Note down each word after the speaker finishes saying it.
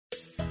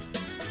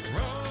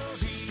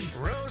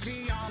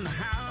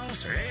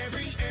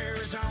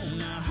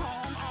Arizona,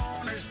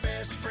 homeowner's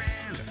best friend.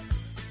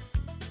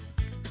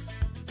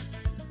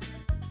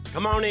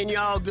 Come on in,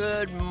 y'all.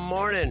 Good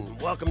morning.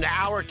 Welcome to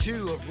Hour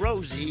 2 of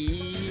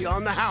Rosie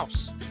on the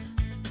House.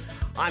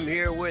 I'm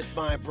here with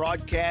my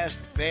broadcast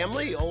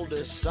family,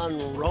 oldest son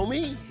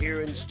Romy,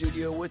 here in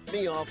studio with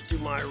me off to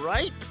my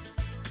right.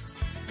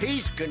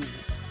 He's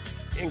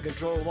in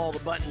control of all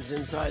the buttons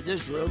inside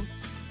this room.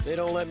 They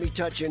don't let me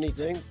touch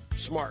anything,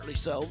 smartly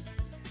so.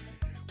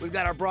 We've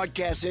got our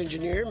broadcast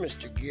engineer,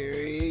 Mr.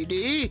 Gary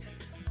D.,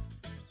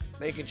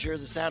 making sure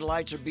the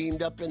satellites are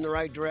beamed up in the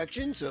right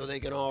direction so they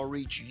can all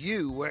reach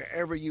you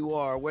wherever you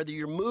are. Whether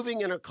you're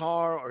moving in a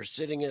car or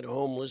sitting at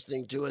home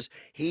listening to us,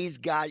 he's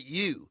got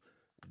you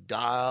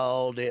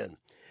dialed in.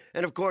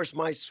 And of course,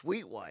 my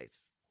sweet wife,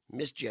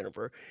 Miss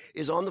Jennifer,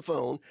 is on the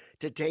phone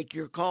to take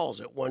your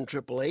calls at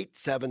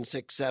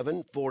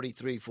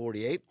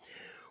 1-888-767-4348,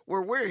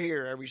 where we're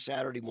here every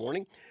Saturday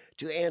morning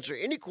to answer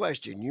any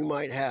question you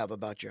might have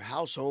about your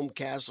house, home,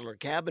 castle, or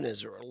cabin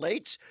as it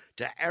relates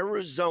to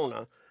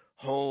Arizona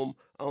home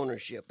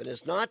ownership. And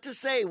it's not to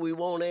say we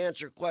won't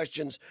answer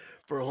questions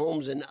for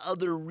homes in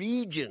other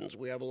regions.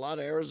 We have a lot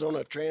of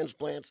Arizona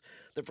transplants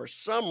that for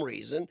some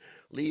reason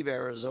leave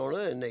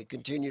Arizona and they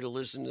continue to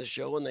listen to the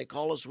show and they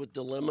call us with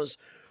dilemmas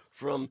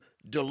from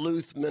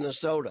Duluth,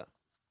 Minnesota,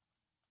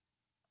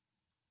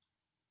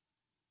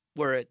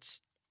 where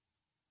it's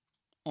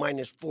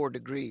minus 4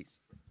 degrees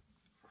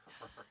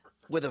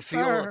with a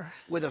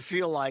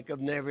feel like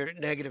of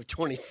negative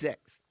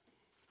 26.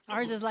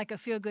 Ours is like a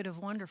feel good of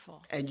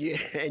wonderful. And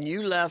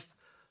you left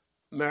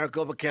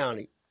Maricopa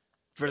County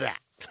for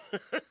that.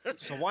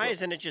 So why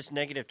isn't it just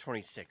negative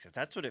 26? If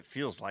that's what it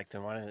feels like,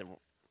 then why didn't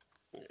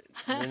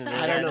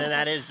I don't know. Then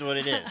that is what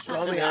it is.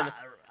 Romy,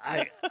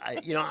 I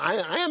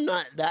am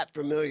not that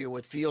familiar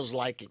with feels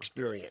like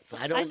experience.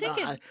 I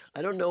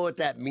don't know what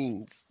that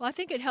means. Well, I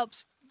think it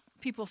helps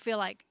people feel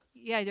like,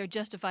 yeah, they're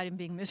justified in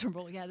being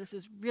miserable. Yeah, this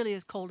is really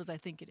as cold as I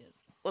think it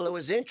is. Well, it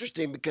was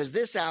interesting because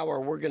this hour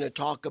we're going to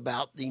talk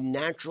about the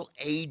natural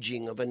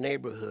aging of a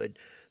neighborhood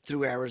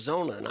through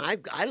Arizona. And I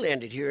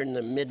landed here in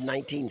the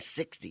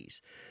mid-1960s.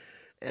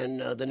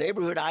 And the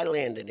neighborhood I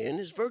landed in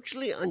is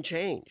virtually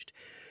unchanged.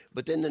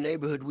 But then the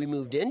neighborhood we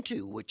moved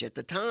into, which at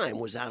the time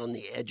was out on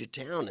the edge of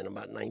town in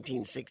about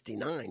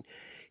 1969,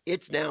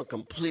 it's now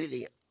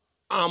completely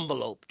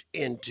enveloped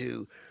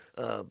into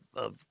a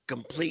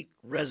complete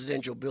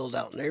residential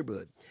build-out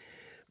neighborhood.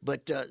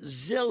 But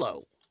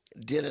Zillow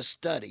did a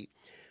study.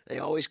 They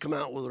always come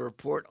out with a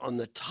report on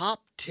the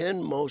top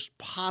 10 most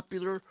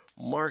popular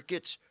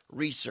markets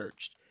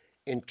researched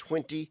in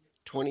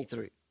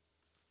 2023.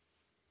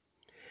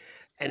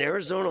 And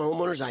Arizona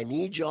homeowners, I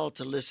need y'all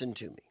to listen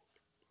to me.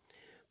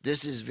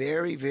 This is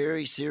very,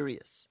 very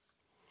serious.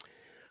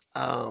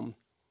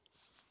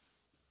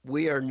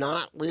 We are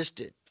not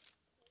listed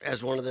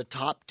as one of the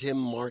top 10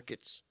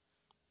 markets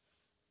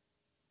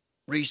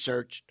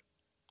researched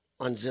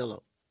on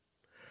Zillow.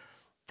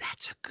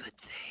 That's a good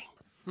thing.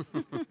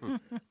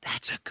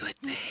 That's a good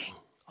thing,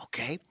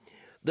 okay?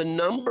 The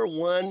number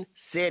one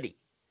city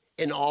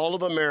in all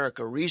of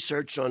America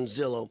researched on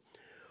Zillow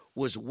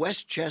was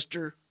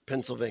Westchester,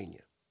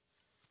 Pennsylvania.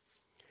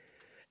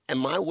 And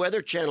my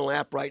Weather Channel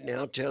app right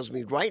now tells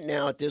me right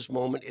now at this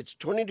moment it's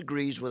 20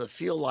 degrees with a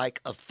feel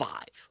like of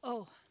 5.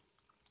 Oh,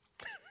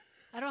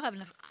 I don't have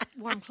enough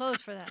warm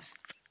clothes for that.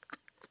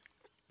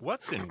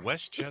 What's in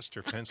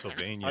Westchester,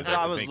 Pennsylvania?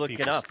 I was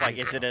looking up. Like,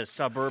 is it a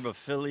suburb of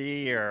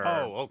Philly or?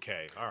 Oh,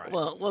 okay. All right.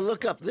 Well,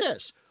 look up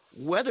this.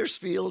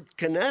 Wethersfield,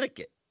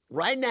 Connecticut,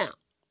 right now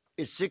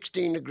is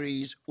 16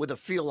 degrees with a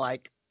feel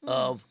like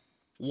of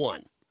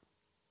 1.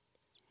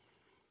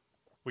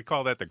 We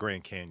call that the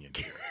Grand Canyon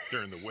here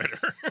during the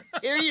winter.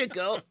 Here you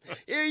go.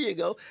 Here you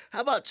go.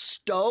 How about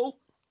Stowe,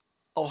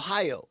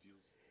 Ohio?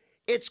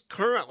 It's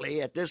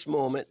currently, at this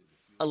moment,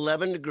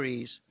 11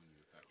 degrees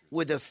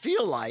with a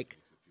feel like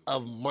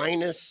of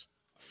minus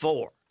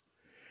 4.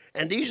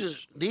 And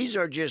these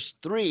are just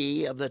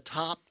 3 of the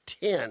top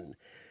 10.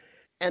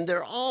 And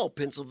they're all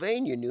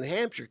Pennsylvania, New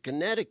Hampshire,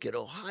 Connecticut,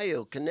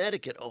 Ohio,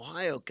 Connecticut,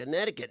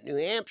 New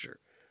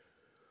Hampshire.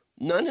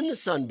 None in the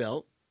Sun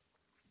Belt.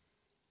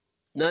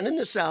 None in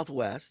the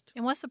Southwest.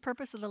 And what's the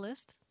purpose of the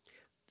list?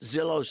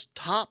 Zillow's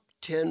top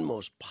 10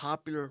 most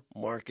popular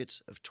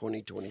markets of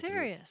 2023.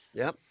 Serious?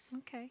 Yep.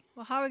 Okay.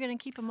 Well, how are we going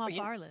to keep them off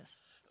our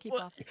list?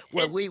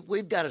 Well,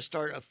 we've got to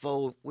start a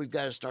faux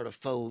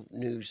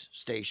news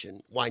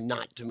station. Why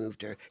not to move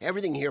there?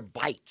 Everything here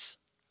bites.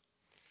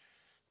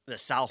 The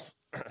South.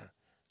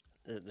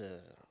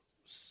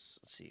 Let's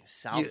see,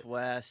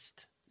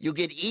 Southwest. You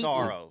get eaten.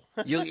 Sorrow.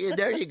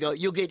 There you go.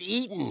 You'll get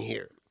eaten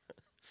here.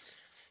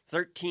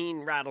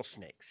 13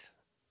 rattlesnakes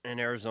in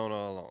Arizona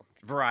alone.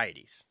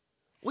 Varieties.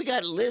 We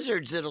got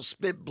lizards that'll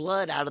spit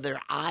blood out of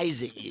their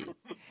eyes at you.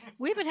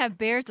 We even have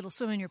bears that'll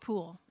swim in your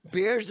pool.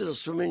 Bears that'll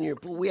swim in your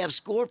pool. We have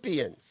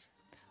scorpions.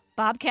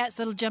 Bobcats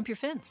that'll jump your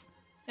fence.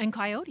 And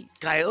coyotes.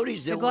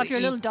 Coyotes that will go after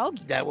your little dog.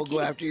 That will go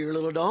after your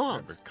little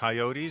dogs. Remember,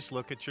 coyotes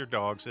look at your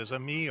dogs as a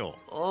meal.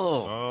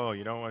 Oh,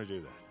 you don't want to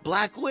do that.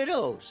 Black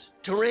widows,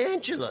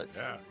 tarantulas.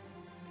 Yeah.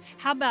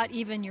 How about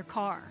even your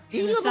car?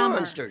 in the Gila summer?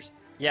 monsters.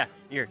 Yeah,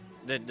 you're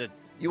the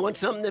You want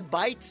something that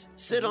bites?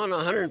 Sit on a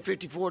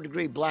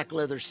 154-degree black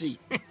leather seat.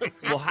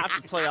 we'll have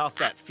to play off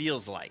that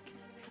feels like.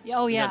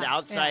 Oh You yeah. know, the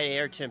outside yeah.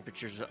 air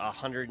temperature's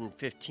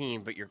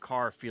 115, but your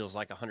car feels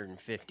like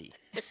 150.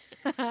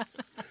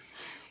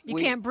 You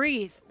We- can't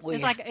breathe. we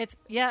It's ha- like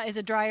it's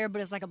a dryer,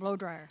 but it's like a blow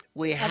dryer.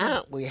 We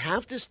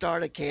have to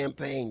start a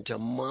campaign to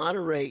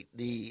moderate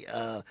the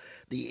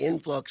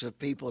influx of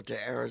people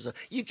to Arizona.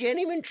 You can't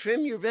even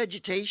trim your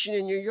vegetation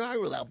in your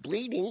yard without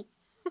bleeding.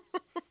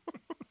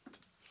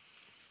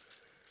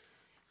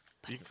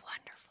 But it's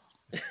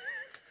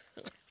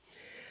wonderful.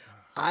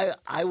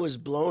 I was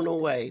blown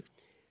away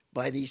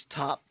by these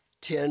top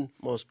 10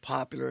 most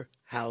popular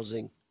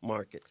housing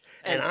markets,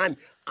 and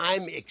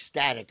I'm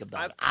ecstatic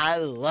about it. I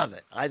love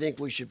it. I think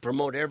we should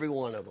promote every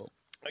one of them.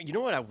 You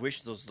know what I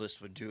wish those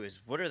lists would do is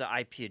what are the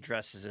IP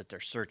addresses that they're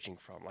searching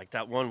from? Like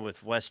that one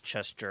with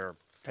Westchester,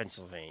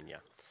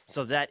 Pennsylvania.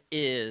 So that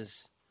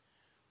is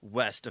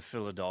west of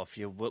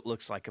Philadelphia, what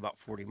looks like about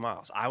 40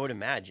 miles. I would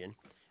imagine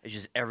it's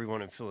just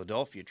everyone in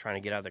Philadelphia trying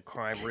to get out of the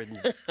crime-ridden,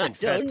 know.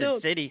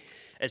 infested city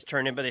as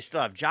turned in, but they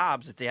still have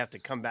jobs that they have to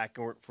come back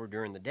and work for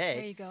during the day.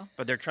 There you go.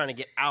 But they're trying to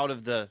get out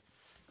of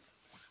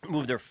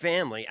move their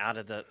family out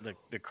of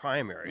the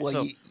crime area. Well,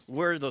 so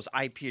where are those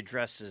IP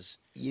addresses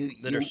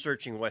that are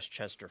searching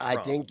Westchester from? I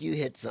think you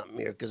hit something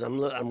here because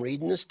I'm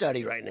reading the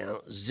study right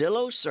now.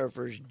 Zillow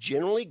surfers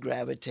generally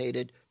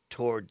gravitated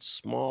toward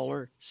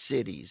smaller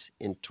cities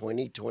in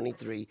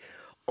 2023.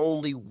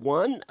 Only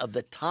one of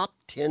the top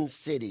 10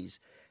 cities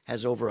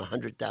has over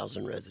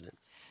 100,000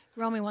 residents.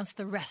 Romy wants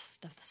the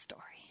rest of the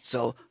story.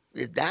 So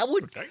that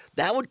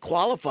would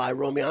qualify,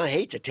 Romy. I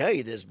hate to tell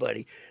you this,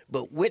 buddy,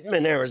 but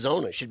Whitman,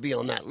 Arizona should be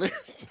on that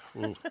list.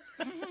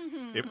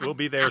 It will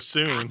be there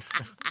soon.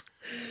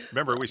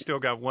 Remember, we still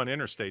got one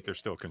interstate they're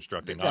still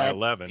constructing,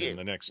 I-11, in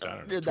the next, I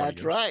don't know, 20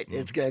 That's years. right.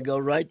 It's going to go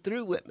right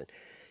through Whitman.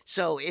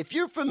 So if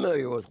you're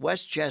familiar with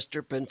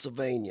Westchester,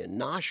 Pennsylvania,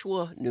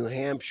 Nashua, New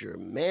Hampshire,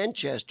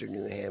 Manchester,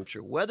 New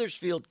Hampshire,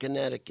 Wethersfield,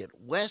 Connecticut,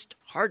 West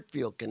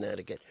Hartfield,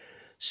 Connecticut,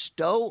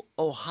 Stowe,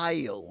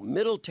 Ohio,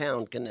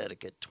 Middletown,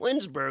 Connecticut,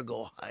 Twinsburg,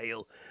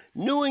 Ohio,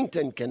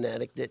 Newington,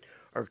 Connecticut,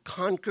 or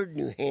Concord,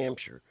 New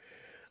Hampshire.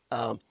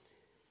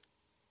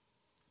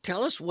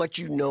 Tell us what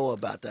you know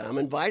about that. I'm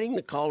inviting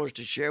the callers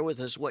to share with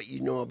us what you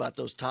know about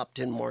those top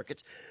 10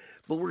 markets.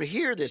 But we're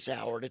here this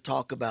hour to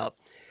talk about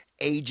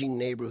aging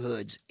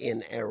neighborhoods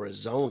in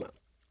Arizona.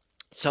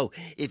 So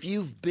if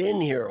you've been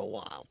here a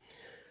while,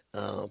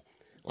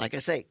 like I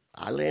say,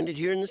 I landed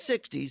here in the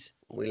 60s.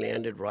 We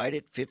landed right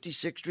at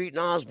 56th Street in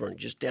Osborne,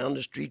 just down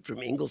the street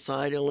from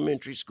Ingleside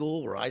Elementary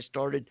School, where I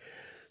started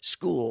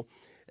school.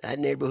 That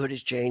neighborhood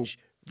has changed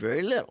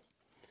very little.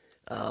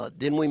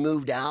 Then we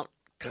moved out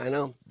kind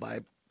of by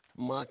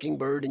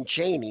Mockingbird and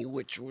Cheney,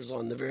 which was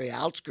on the very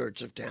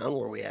outskirts of town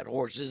where we had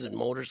horses and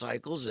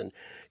motorcycles, and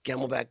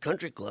Camelback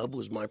Country Club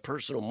was my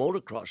personal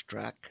motocross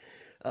track.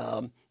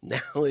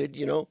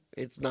 Now,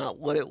 it's not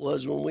what it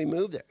was when we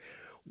moved there.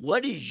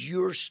 What is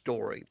your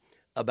story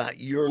about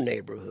your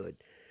neighborhood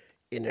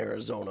in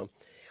Arizona?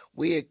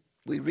 We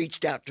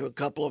reached out to a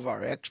couple of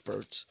our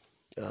experts,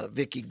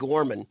 Vicki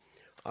Gorman,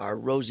 our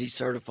Rosie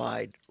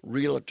certified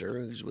realtor,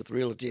 who's with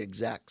Realty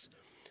Execs,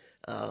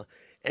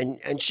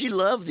 and she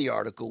loved the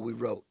article we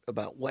wrote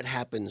about what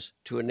happens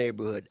to a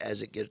neighborhood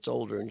as it gets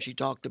older. And she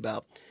talked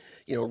about,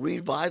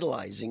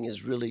 revitalizing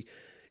is really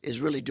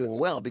doing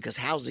well because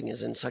housing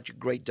is in such a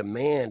great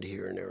demand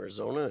here in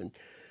Arizona.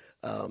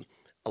 And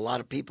a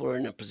lot of people are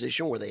in a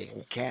position where they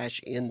can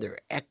cash in their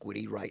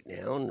equity right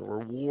now and the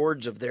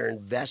rewards of their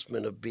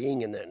investment of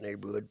being in that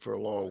neighborhood for a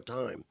long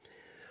time.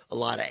 A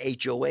lot of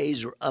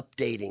HOAs are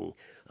updating.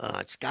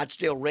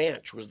 Scottsdale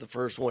Ranch was the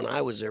first one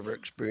I was ever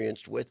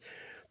experienced with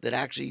that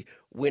actually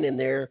went in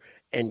there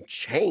and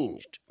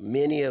changed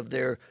many of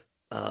their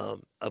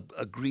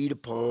agreed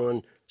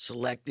upon,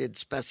 selected,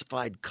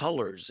 specified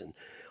colors and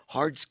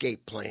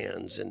hardscape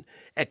plans and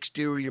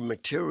exterior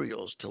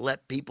materials to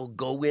let people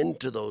go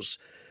into those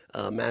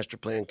master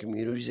plan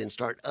communities and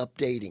start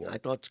updating. I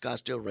thought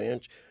Scottsdale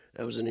Ranch,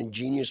 that was an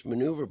ingenious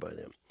maneuver by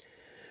them.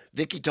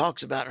 Vicki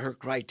talks about her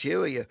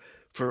criteria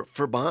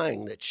for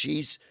buying that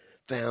she's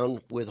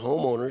found with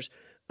homeowners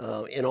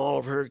in all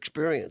of her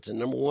experience. And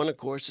number one, of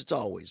course, it's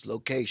always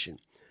location.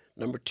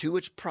 Number two,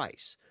 it's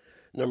price.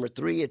 Number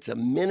three, it's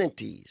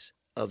amenities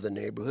of the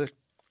neighborhood.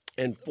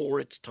 And four,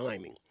 it's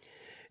timing.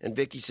 And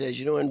Vicki says,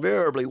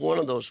 invariably one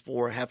of those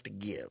four have to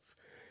give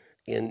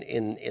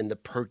in the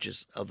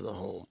purchase of the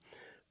home.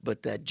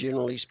 But that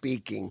generally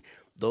speaking,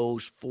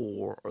 those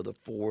four are the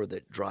four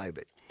that drive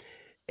it.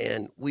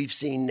 And we've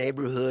seen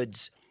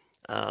neighborhoods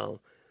from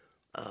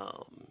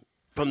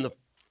the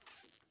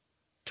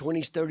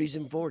 20s, 30s,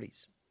 and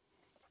 40s.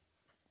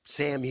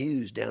 Sam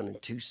Hughes down in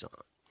Tucson,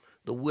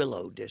 the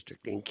Willow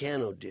District, the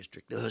Encano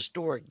District, the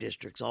historic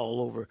districts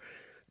all over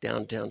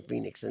downtown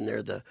Phoenix, and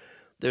they're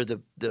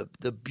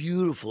the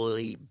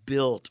beautifully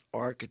built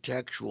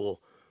architectural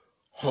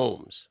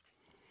homes.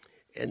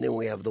 And then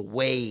we have the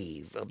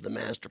wave of the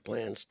master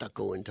plan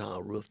stucco and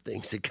tile roof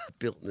things that got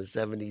built in the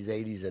 70s,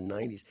 80s, and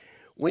 90s.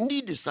 When do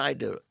you decide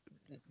to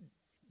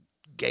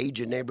gauge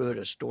a neighborhood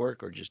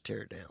historic or just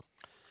tear it down?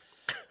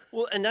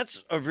 Well, and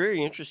that's a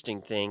very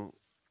interesting thing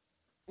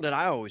that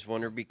I always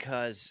wonder,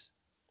 because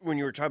when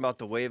you were talking about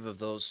the wave of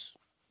those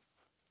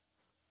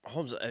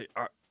homes,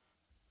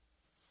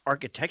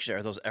 architecture,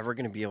 are those ever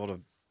going to be able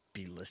to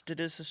be listed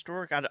as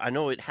historic? I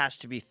know it has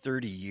to be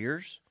 30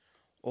 years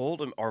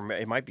old, or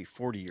it might be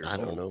 40 years old. I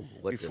don't know.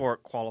 Before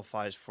it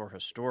qualifies for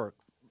historic.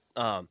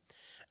 And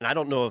I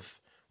don't know if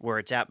where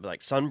it's at, but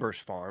like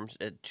Sunburst Farms,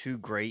 at two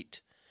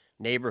great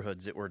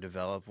neighborhoods that were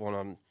developed, one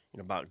on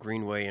about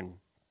Greenway and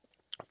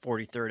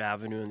 43rd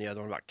Avenue, and the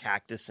other one about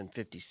Cactus and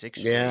 56th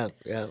Street.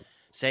 Yeah.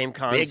 Same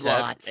concept, Big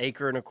lots.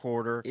 acre and a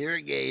quarter.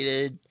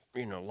 Irrigated.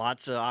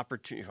 Lots of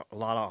opportunity, a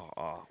lot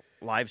of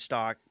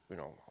livestock,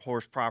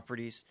 horse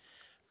properties.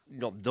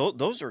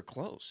 Those are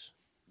close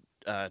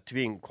to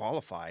being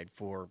qualified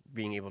for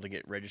being able to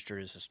get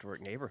registered as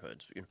historic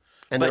neighborhoods.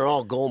 And they're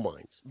all gold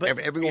mines. but-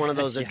 Every one of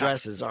those Yeah.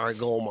 addresses are a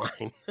gold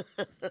mine.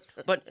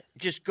 But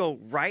just go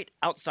right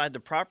outside the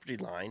property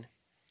line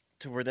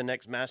to where the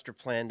next master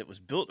plan that was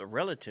built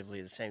relatively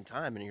at the same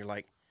time, and you're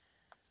like,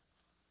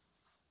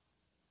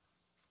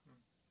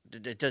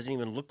 it doesn't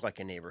even look like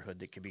a neighborhood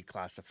that could be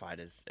classified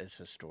as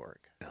historic.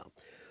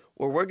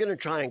 Well, we're going to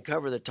try and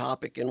cover the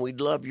topic, and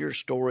we'd love your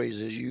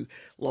stories as you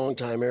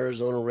longtime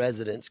Arizona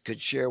residents could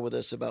share with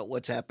us about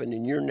what's happened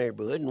in your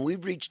neighborhood. And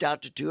we've reached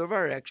out to two of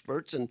our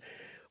experts, and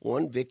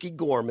one, Vicki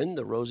Gorman,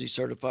 the Rosie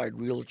Certified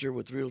Realtor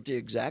with Realty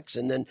Exacts,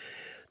 and then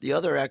the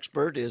other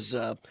expert is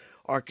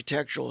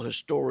architectural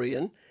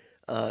historian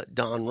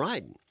Don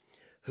Ryden,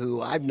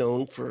 who I've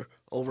known for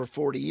over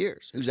 40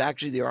 years, who's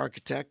actually the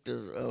architect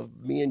of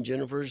me and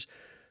Jennifer's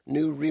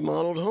new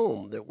remodeled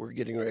home that we're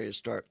getting ready to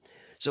start.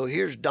 So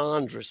here's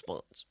Don's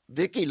response.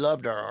 Vicki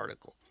loved our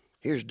article.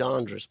 Here's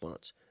Don's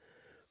response.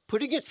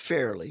 Putting it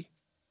fairly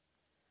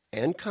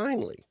and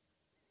kindly,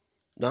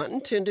 not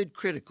intended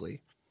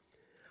critically,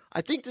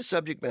 I think the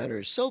subject matter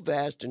is so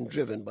vast and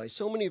driven by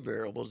so many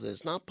variables that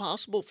it's not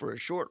possible for a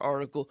short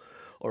article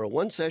or a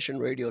one-session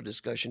radio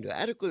discussion to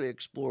adequately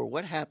explore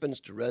what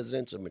happens to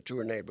residents of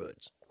mature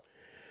neighborhoods.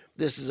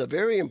 This is a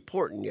very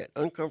important yet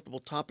uncomfortable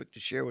topic to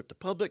share with the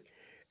public.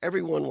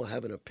 Everyone will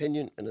have an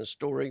opinion and a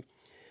story.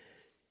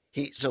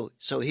 So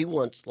he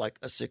wants like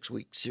a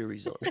 6-week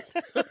series on it.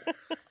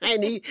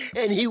 and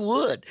he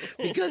would,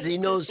 because he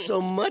knows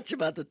so much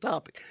about the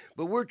topic.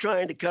 But we're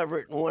trying to cover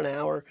it in 1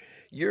 hour.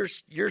 Your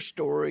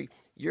story,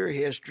 your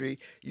history,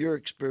 your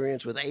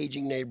experience with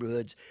aging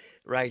neighborhoods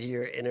right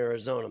here in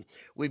Arizona.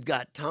 We've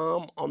got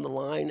Tom on the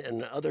line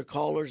and other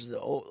callers.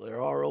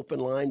 There are open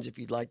lines if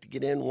you'd like to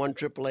get in,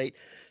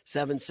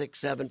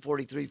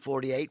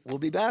 1-888-767-4348. We'll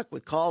be back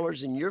with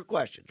callers and your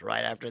questions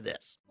right after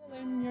this.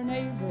 In your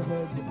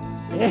neighborhood,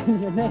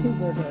 in your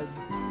neighborhood,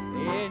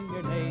 in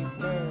your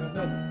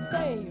neighborhood.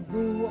 Say,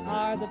 who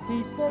are the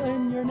people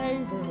in your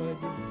neighborhood?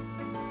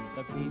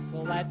 The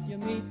people that you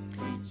meet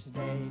each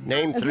day.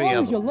 Name As three long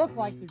of as you them. look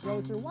like the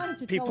grocer, why don't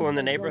you tell People us in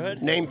the who neighborhood?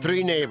 grocer- Name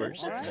 3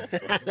 neighbors. All right.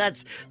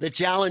 That's the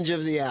challenge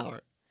of the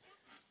hour.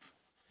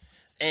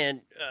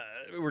 And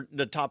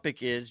the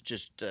topic is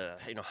just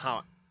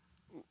how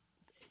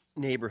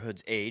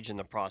neighborhoods age and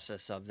the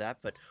process of that.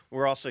 But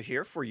we're also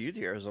here for you,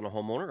 the Arizona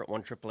homeowner, at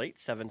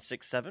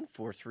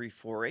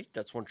 1-888-767-4348.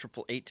 That's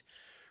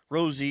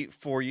 1-888-ROSIE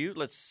for you.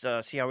 Let's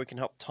see how we can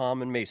help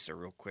Tom and Mesa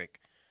real quick.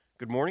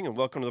 Good morning and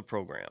welcome to the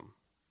program.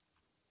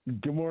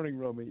 Good morning,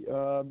 Romy.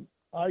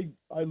 I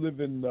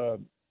live in.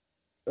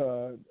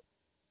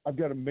 I've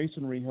got a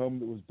masonry home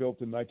that was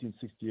built in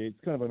 1968. It's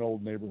kind of an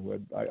old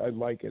neighborhood. I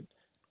like it,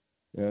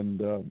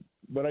 and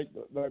but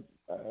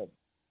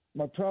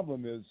my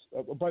problem is.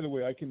 By the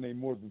way, I can name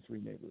more than 3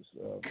 neighbors.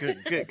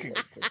 Good.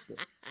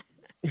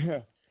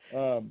 Yeah,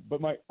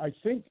 but I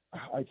think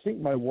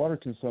my water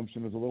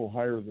consumption is a little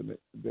higher than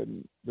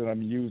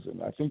I'm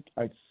using. I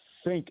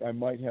think I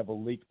might have a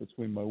leak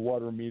between my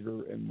water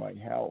meter and my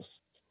house,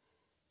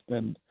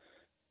 and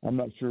I'm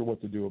not sure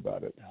what to do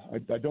about it. I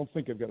don't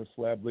think I've got a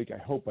slab leak. I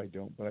hope I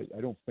don't, but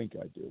I don't think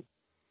I do.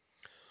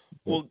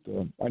 But,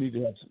 Well, I need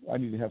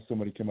to have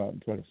somebody come out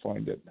and try to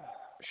find it.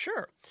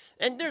 Sure.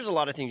 And there's a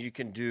lot of things you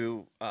can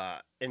do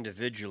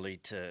individually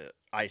to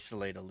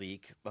isolate a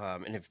leak.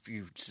 And if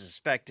you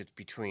suspect it's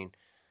between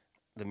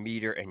the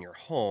meter and your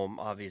home,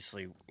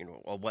 obviously,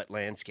 a wet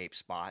landscape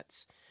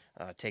spots,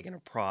 taking a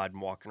prod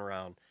and walking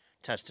around,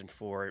 testing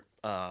for it,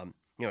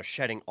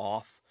 shedding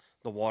off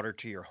the water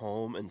to your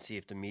home and see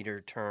if the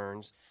meter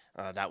turns.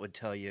 That would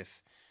tell you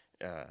if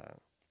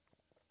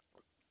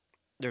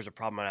there's a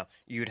problem. Now,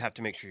 you'd have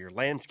to make sure your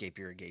landscape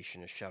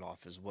irrigation is shut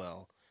off as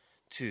well,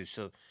 too.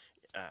 So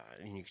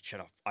and you can shut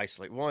off,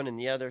 isolate one and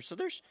the other. So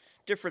there's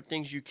different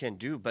things you can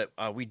do. But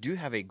we do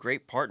have a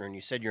great partner, and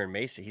you said you're in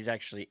Mesa. He's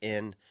actually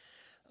in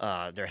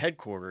their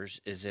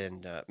headquarters is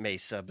in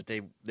Mesa, but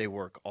they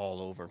work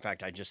all over. In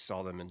fact, I just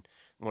saw them in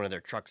one of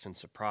their trucks in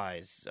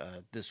Surprise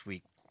this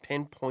week,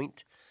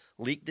 Pinpoint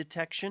Leak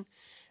Detection.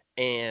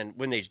 And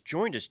when they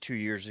joined us 2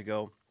 years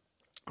ago,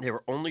 they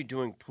were only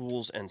doing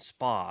pools and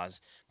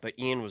spas, but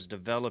Ian was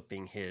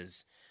developing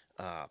his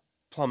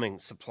plumbing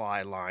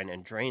supply line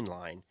and drain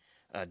line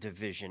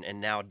division, and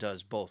now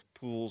does both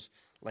pools,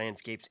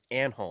 landscapes,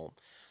 and home.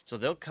 So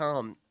they'll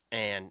come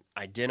and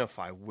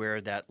identify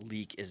where that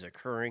leak is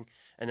occurring,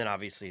 and then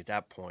obviously at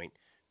that point,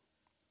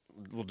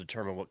 we'll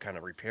determine what kind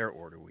of repair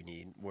order we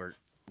need, where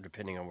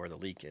depending on where the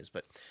leak is.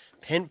 But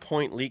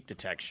pinpoint leak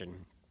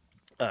detection,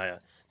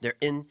 they're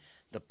in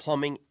the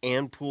plumbing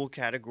and pool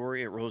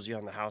category at Rosie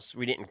on the House.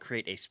 We didn't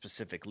create a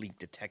specific leak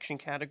detection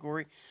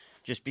category,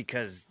 just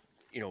because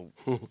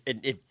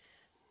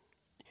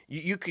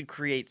you could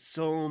create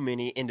so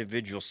many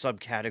individual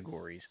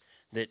subcategories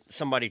that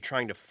somebody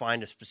trying to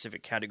find a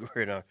specific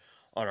category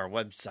on our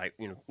website,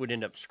 would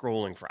end up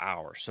scrolling for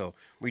hours. So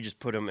we just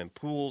put them in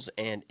pools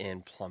and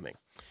in plumbing.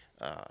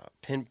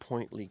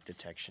 Pinpoint leak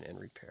detection and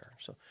repair.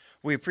 So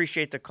we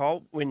appreciate the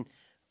call. When,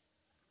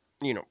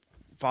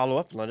 follow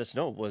up and let us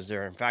know, was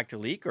there in fact a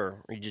leak,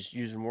 or are you just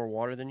using more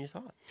water than you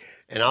thought?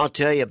 And I'll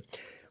tell you,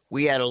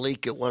 we had a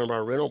leak at one of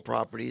our rental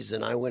properties,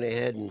 and I went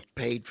ahead and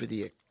paid for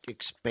the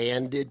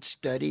expanded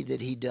study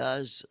that he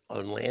does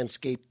on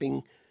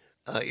landscaping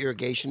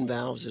irrigation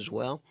valves as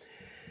well.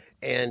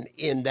 And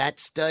in that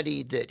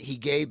study that he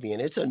gave me,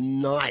 and it's a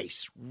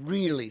nice,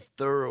 really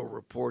thorough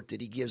report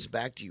that he gives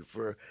back to you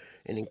for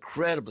an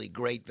incredibly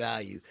great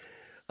value,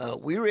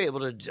 we were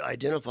able to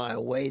identify a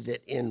way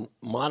that in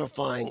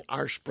modifying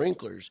our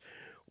sprinklers,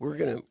 we're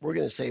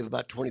gonna save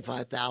about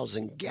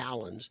 25,000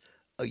 gallons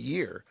a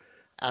year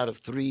out of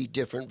 3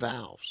 different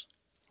valves.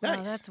 Wow,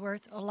 Nice. that's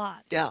worth a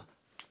lot. Yeah.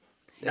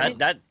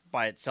 That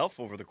by itself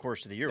over the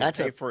course of the year will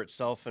That's pay for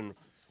itself and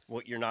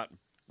what you're not,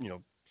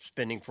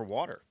 spending for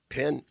water.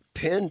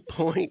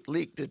 Pinpoint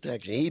leak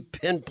detection. He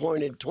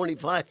pinpointed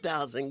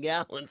 25,000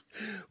 gallons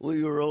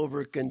we were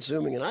over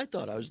consuming, and I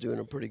thought I was doing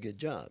a pretty good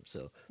job.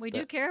 So We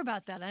do care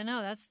about that. I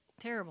know. That's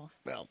terrible.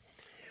 well,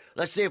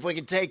 let's see if we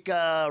can take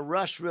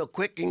Russ real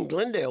quick in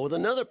Glendale with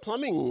another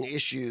plumbing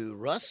issue.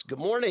 Russ, good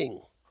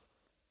morning.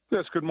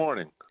 Yes, good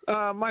morning.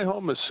 My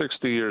home is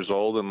 60 years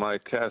old, and my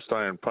cast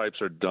iron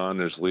pipes are done.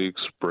 There's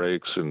leaks,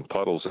 breaks, and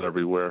puddles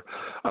everywhere.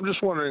 I'm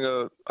just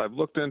wondering, I've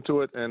looked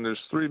into it, and there's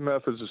 3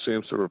 methods it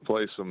seems to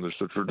replace them. There's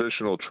the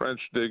traditional trench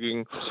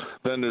digging,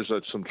 then there's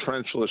some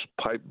trenchless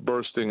pipe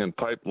bursting and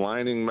pipe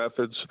lining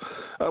methods.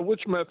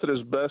 Which method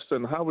is best,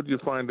 and how would you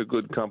find a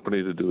good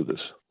company to do this?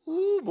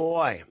 Ooh,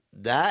 boy,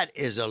 that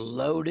is a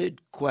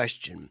loaded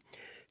question.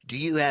 Do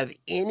you have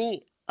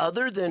any,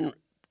 other than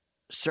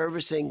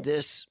servicing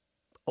this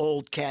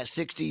old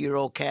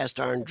 60-year-old cast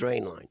iron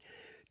drain line,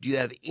 do you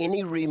have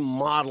any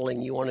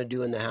remodeling you want to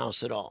do in the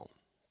house at all?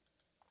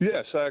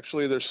 Yes,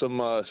 actually, there's some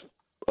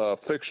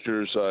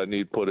fixtures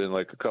need put in,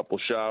 like a couple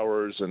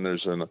showers, and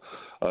there's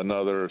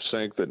another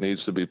sink that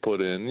needs to be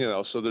put in.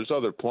 So there's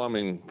other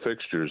plumbing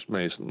fixtures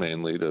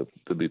mainly to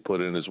be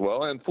put in as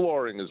well, and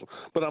flooring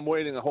but I'm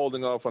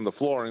holding off on the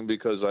flooring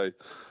because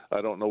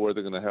I don't know where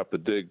they're going to have to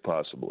dig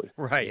possibly.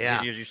 Right.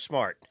 Yeah. You're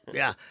smart.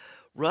 Yeah,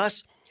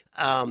 Russ.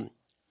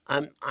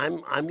 I'm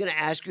going to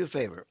ask you a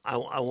favor.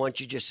 I want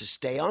you just to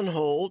stay on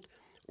hold.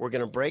 We're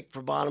going to break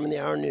for bottom of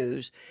the hour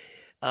news.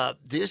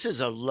 This is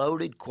a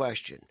loaded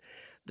question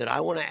that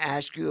I want to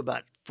ask you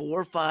about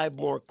 4 or 5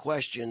 more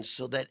questions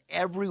so that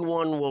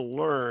everyone will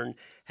learn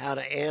how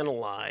to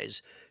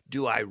analyze.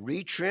 Do I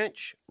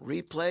retrench,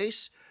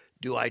 replace?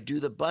 Do I do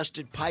the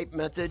busted pipe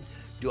method?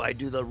 Do I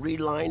do the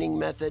relining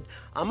method?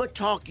 I'm going to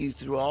talk you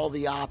through all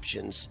the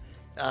options.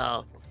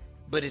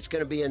 But it's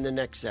going to be in the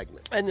next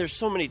segment. And there's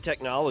so many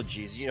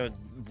technologies.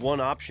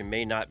 One option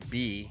may not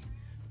be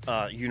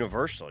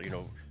universal.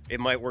 It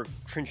might work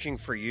trenching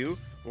for you,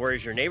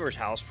 whereas your neighbor's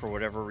house, for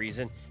whatever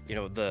reason,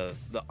 the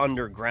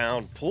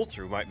underground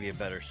pull-through might be a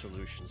better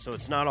solution. So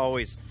it's not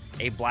always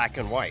a black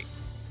and white.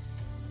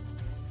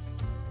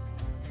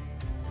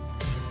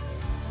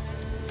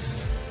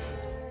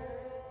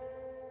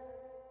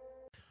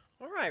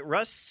 All right,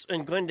 Russ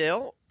in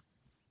Glendale,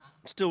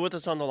 still with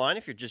us on the line.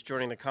 If you're just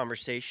joining the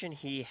conversation,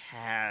 he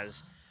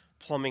has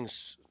plumbing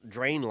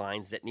drain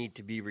lines that need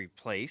to be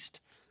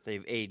replaced.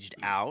 They've aged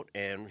out,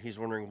 and he's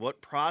wondering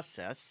what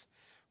process,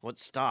 what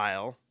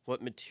style,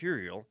 what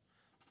material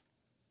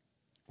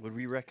would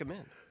we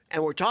recommend?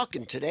 And we're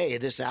talking today,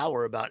 this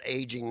hour, about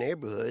aging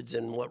neighborhoods,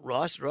 and what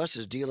Russ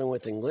is dealing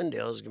with in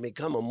Glendale is going to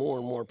become a more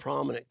and more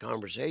prominent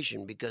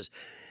conversation because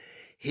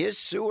his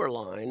sewer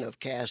line of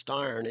cast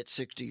iron at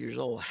 60 years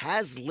old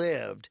has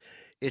lived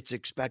its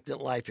expected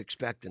life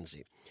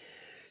expectancy.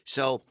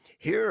 So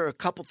here are a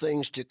couple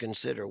things to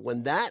consider.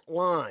 When that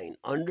line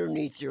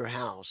underneath your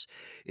house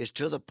is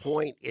to the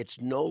point it's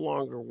no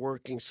longer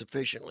working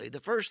sufficiently, the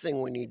first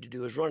thing we need to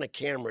do is run a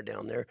camera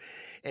down there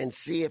and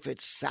see if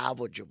it's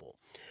salvageable.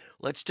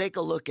 Let's take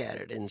a look at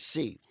it and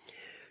see.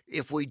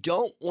 If we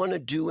don't want to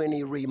do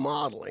any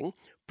remodeling,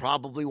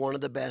 probably one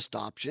of the best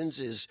options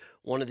is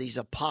one of these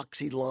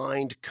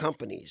epoxy-lined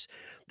companies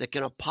that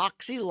can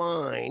epoxy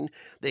line.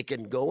 They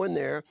can go in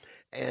there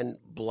and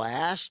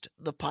blast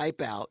the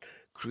pipe out,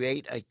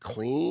 create a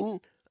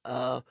clean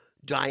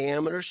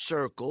diameter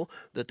circle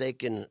that they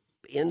can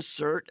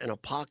insert an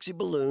epoxy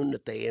balloon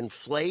that they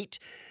inflate,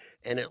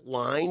 and it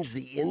lines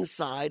the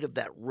inside of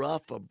that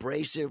rough,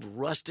 abrasive,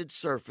 rusted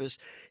surface,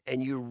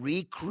 and you're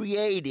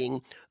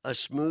recreating a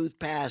smooth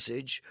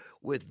passage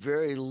with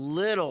very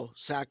little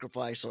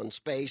sacrifice on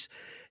space,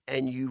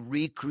 and you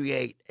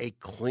recreate a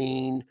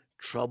clean,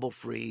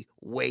 trouble-free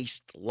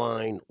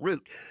waistline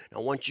route.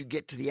 Now, once you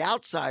get to the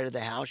outside of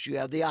the house, you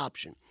have the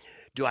option.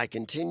 Do I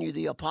continue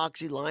the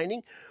epoxy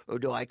lining, or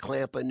do I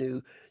clamp a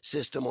new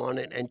system on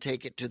it and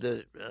take it to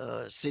the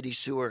city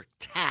sewer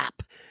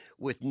tap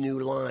with new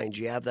lines?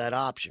 You have that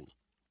option.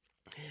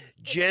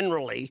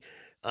 Generally,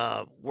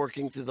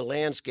 working through the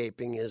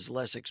landscaping is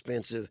less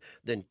expensive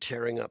than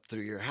tearing up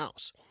through your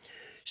house.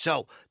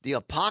 So the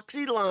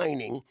epoxy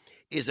lining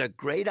is a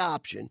great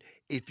option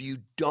if you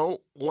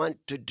don't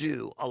want to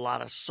do a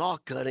lot of saw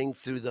cutting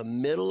through the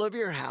middle of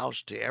your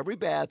house to every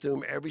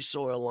bathroom, every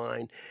soil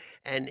line,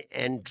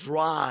 and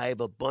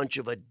drive a bunch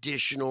of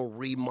additional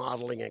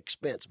remodeling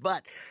expense.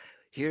 But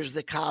here's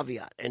the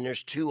caveat, and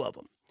there's two of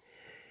them.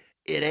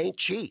 It ain't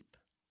cheap.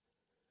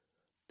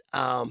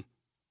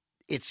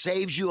 It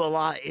saves you a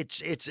lot.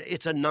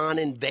 It's a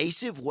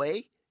non-invasive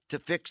way to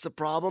fix the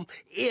problem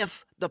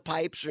if the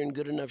pipes are in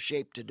good enough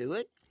shape to do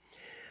it.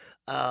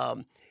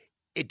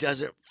 It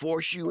doesn't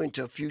force you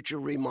into future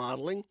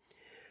remodeling.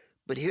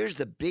 But here's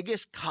the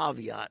biggest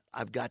caveat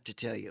I've got to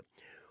tell you.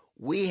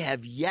 We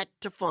have yet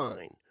to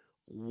find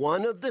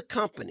one of the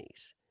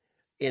companies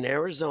in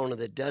Arizona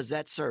that does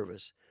that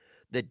service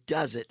that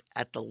does it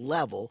at the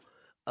level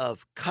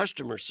of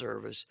customer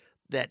service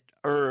that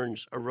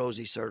earns a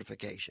Rosie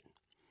certification.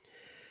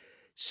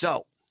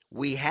 So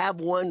we have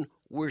one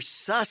we're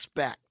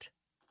suspect,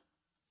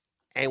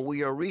 and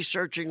we are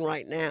researching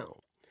right now.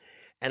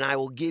 And I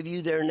will give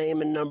you their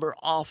name and number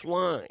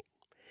offline,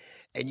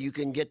 and you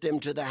can get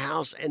them to the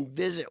house and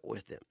visit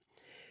with them.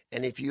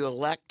 And if you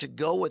elect to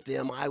go with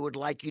them, I would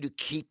like you to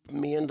keep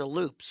me in the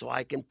loop so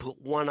I can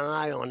put one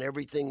eye on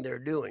everything they're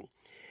doing.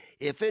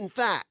 If, in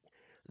fact,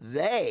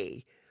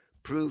 they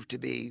prove to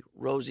be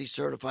Rosie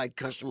certified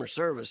customer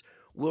service,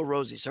 we'll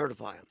Rosie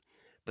certify them.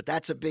 But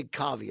that's a big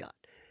caveat.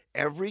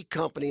 Every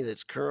company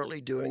that's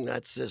currently doing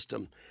that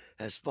system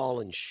has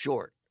fallen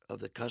short of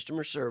the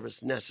customer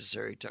service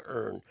necessary to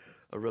earn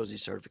a Rosie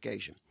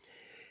certification.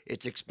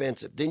 It's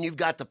expensive. Then you've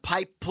got the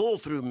pipe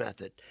pull-through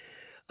method.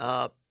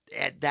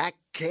 That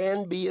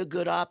can be a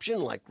good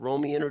option, like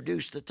Romy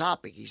introduced the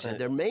topic. He said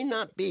there may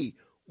not be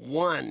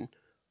one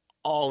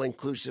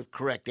all-inclusive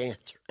correct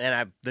answer.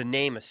 And the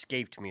name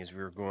escaped me as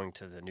we were going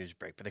to the news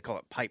break, but they call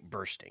it pipe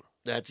bursting.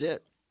 That's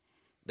it.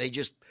 They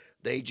just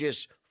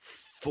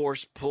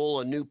force pull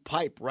a new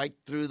pipe right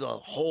through the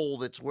hole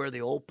that's where the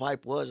old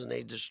pipe was, and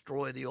they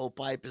destroy the old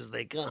pipe as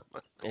they come.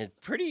 It's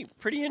pretty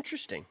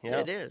interesting. Yeah.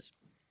 It is.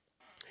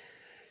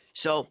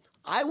 So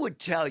I would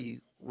tell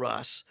you,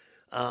 Russ,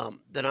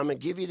 that I'm going to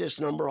give you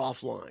this number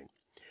offline,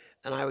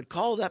 and I would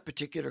call that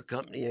particular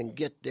company and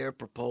get their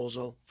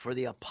proposal for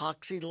the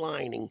epoxy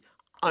lining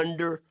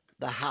under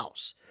the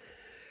house.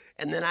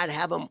 And then I'd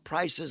have them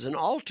price as an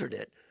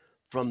alternate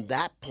from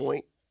that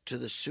point to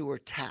the sewer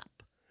tap.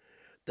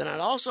 Then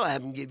I'd also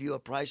have them give you a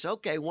price.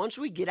 Okay, once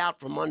we get out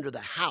from under the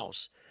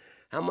house,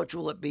 how much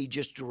will it be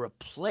just to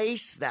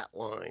replace that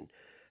line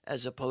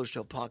as opposed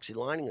to epoxy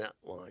lining that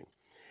line?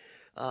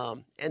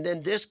 And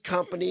then this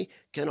company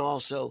can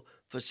also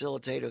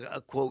facilitate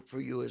a quote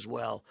for you as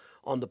well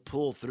on the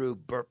pull-through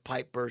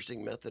pipe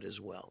bursting method as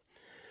well.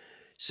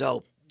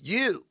 So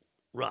you,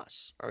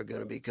 Russ, are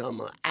going to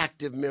become an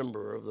active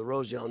member of the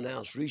Rosie on the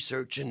House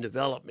research and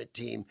development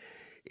team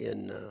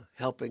in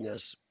helping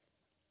us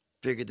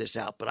figure this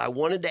out. But I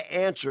wanted to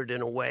answer it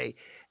in a way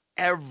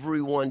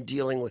everyone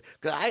dealing with.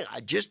 Cause I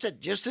just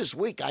this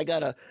week I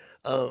got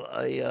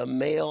a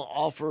mail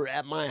offer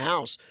at my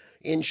house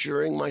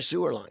insuring my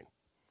sewer line.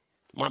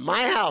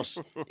 My house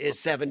is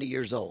 70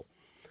 years old.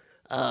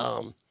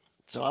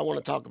 So I want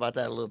to talk about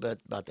that a little bit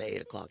about the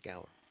 8 o'clock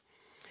hour.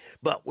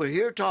 But we're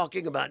here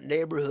talking about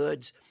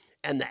neighborhoods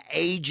and the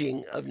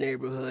aging of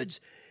neighborhoods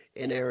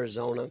in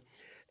Arizona.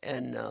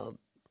 And,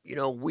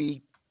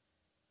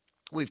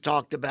 we've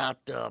talked about,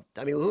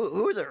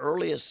 who are the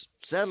earliest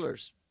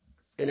settlers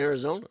in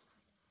Arizona?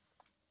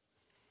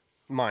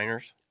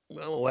 Miners.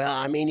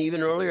 Well,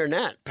 even earlier than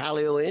that,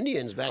 Paleo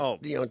Indians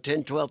back,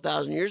 10,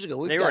 12,000 years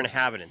ago. They were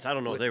inhabitants. I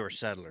don't know if they were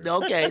settlers.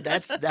 Okay,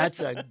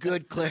 that's a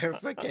good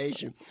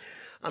clarification.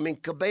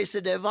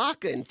 Cabeza de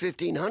Vaca in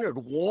 1500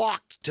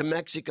 walked to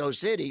Mexico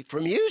City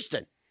from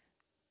Houston.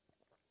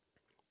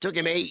 Took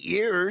him 8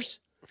 years,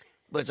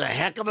 but it's a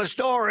heck of a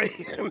story.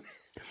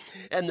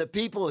 And the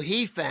people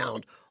he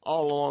found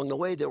all along the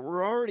way that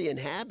were already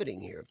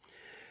inhabiting here.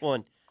 Well,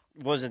 and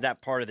wasn't that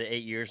part of the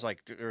 8 years?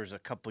 Like there was a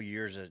couple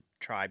years a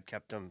tribe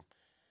kept them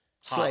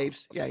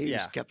slaves. Yeah, he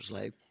was kept a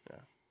slave.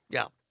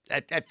 Yeah.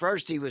 At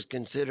first, he was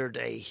considered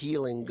a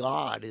healing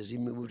god as he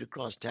moved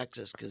across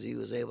Texas because he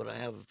was able to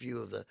have a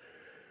few of the,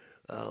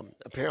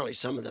 apparently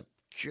some of the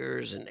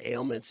cures and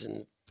ailments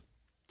and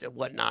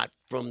whatnot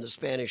from the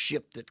Spanish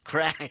ship that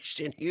crashed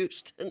in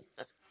Houston.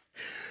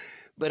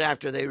 But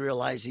after they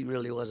realized he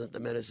really wasn't the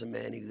medicine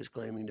man he was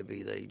claiming to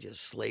be, they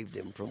just slaved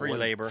him from Free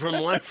labor.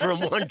 from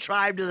one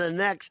tribe to the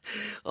next,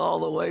 all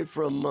the way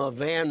from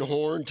Van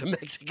Horn to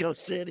Mexico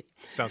City.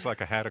 Sounds like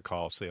a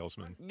had-a-call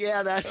salesman.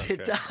 Yeah, it Okay.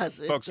 does.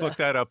 It Folks, look does.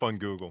 that up on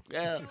Google.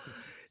 Yeah,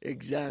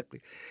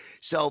 exactly.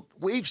 So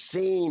we've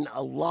seen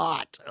a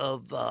lot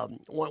of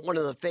one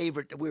of the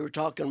favorite. We were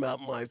talking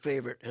about my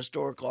favorite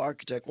historical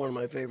architect, one of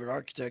my favorite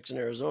architects in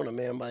Arizona, a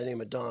man by the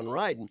name of Don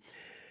Ryden,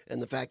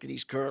 and the fact that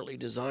he's currently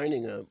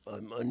designing a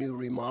new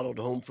remodeled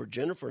home for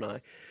Jennifer and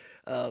I.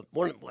 How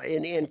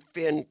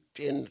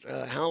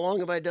long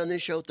have I done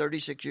this show?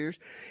 36 years.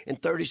 In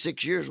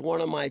 36 years, one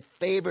of my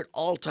favorite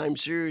all-time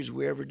series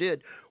we ever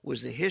did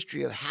was the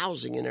history of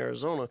housing in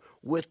Arizona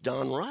with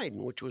Don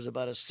Ryden, which was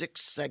about a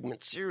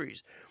 6-segment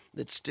series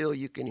that still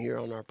you can hear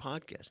on our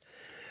podcast.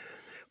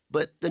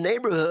 But the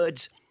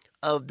neighborhoods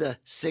of the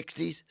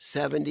 60s,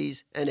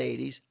 70s, and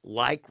 80s,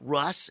 like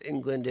Russ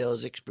in Glendale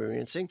is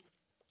experiencing,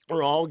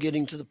 are all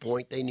getting to the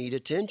point they need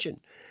attention.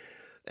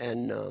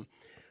 And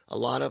a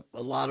lot of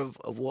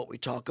what we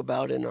talk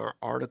about in our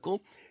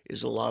article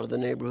is a lot of the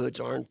neighborhoods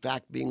are in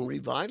fact being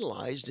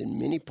revitalized in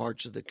many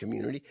parts of the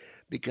community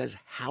because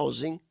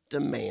housing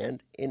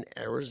demand in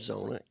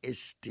Arizona is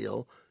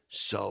still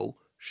so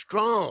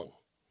strong.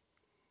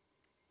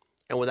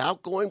 And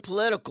without going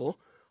political,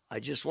 I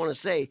just want to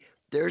say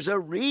there's a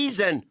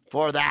reason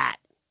for that,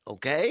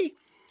 okay?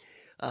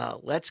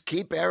 Let's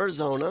keep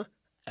Arizona,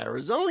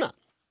 Arizona.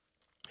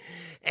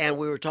 And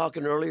we were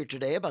talking earlier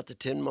today about the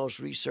 10 most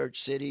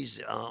researched cities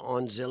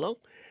on Zillow,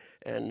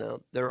 and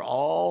they're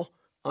all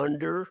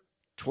under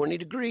 20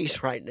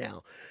 degrees right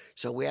now.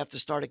 So we have to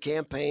start a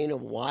campaign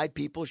of why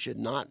people should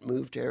not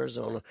move to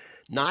Arizona,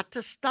 not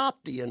to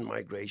stop the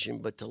in-migration,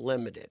 but to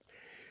limit it.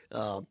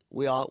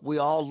 We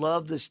all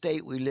love the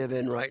state we live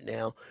in right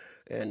now,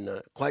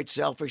 and quite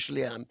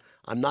selfishly, I'm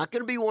not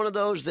going to be one of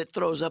those that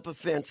throws up a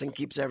fence and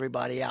keeps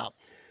everybody out.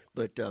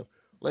 But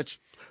let's.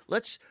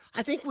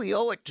 I think we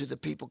owe it to the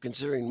people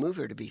considering move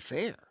here to be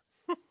fair.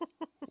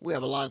 We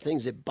have a lot of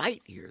things that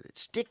bite here, that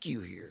stick you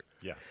here.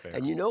 Yeah, fair.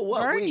 And you know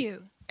what? Burn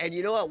you. And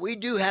you know what? We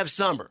do have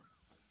summer.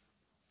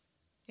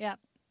 Yep.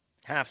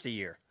 Half the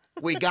year.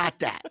 We got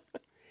that.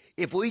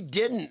 If we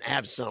didn't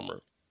have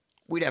summer,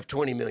 we'd have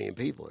 20 million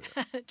people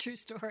here. True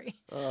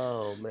story.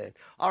 Oh, man.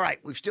 All right,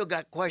 we've still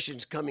got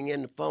questions coming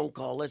in the phone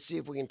call. Let's see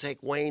if we can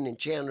take Wayne in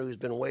Chandler, who's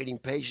been waiting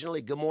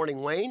patiently. Good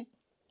morning, Wayne.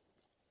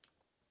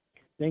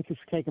 Thank you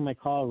for taking my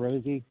call,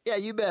 Rosie. Yeah,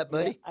 you bet,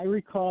 buddy. I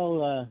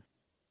recall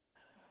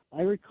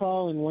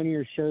in one of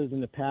your shows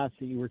in the past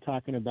that you were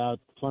talking about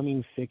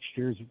plumbing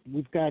fixtures.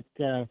 We've got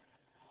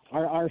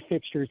our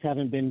fixtures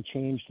haven't been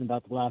changed in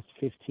about the last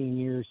 15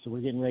 years, so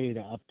we're getting ready to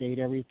update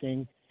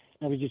everything.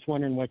 I was just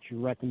wondering what your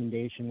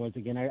recommendation was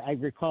again. I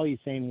recall you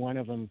saying one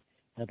of them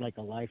had like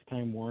a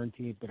lifetime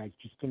warranty, but I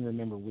just couldn't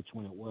remember which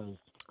one it was.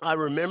 I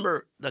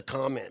remember the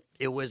comment.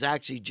 It was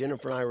actually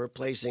Jennifer and I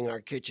replacing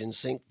our kitchen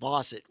sink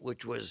faucet,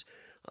 which was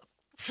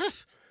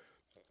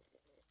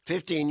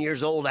 15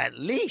 years old at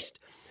least.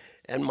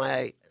 And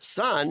my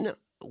son,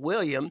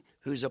 William,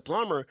 who's a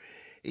plumber,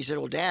 he said,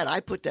 well, Dad,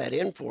 I put that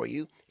in for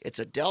you. It's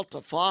a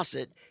Delta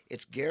faucet.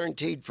 It's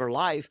guaranteed for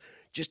life.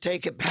 Just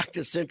take it back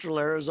to Central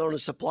Arizona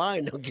Supply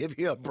and they'll give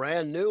you a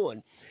brand new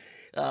one.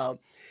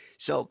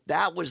 So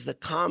that was the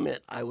comment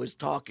I was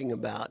talking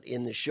about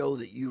in the show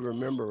that you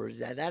remember.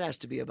 That has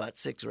to be about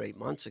 6 or 8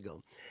 months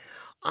ago.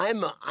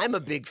 I'm a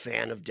big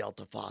fan of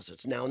Delta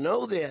faucets. Now,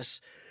 know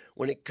this,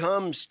 when it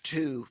comes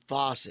to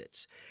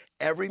faucets,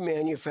 every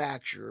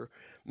manufacturer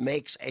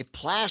makes a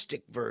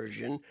plastic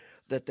version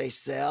that they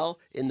sell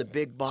in the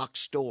big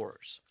box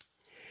stores.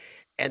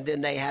 And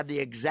then they have the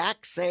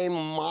exact same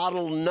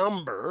model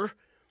number.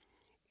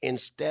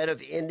 Instead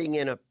of ending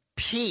in a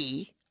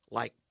P,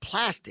 like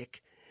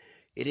plastic,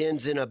 it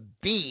ends in a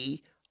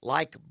B,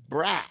 like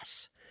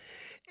brass.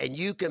 And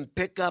you can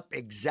pick up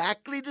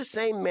exactly the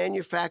same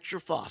manufacturer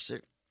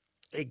faucet,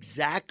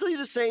 exactly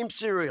the same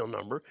serial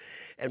number,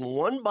 and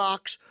one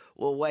box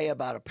will weigh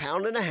about 1.5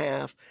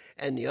 pounds,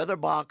 and the other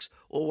box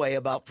will weigh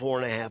about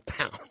 4.5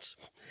 pounds.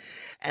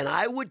 And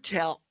I would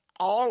tell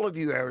all of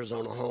you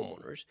Arizona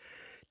homeowners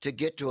to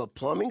get to a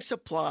plumbing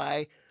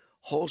supply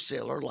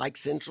wholesaler like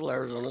Central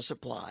Arizona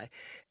Supply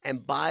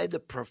and buy the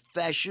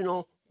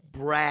professional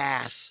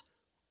brass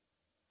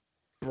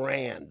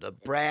brand, the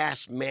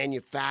brass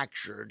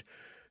manufactured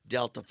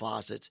Delta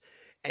faucets,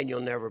 and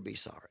you'll never be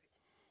sorry.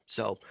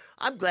 So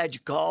I'm glad you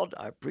called.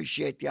 I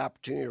appreciate the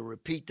opportunity to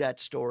repeat that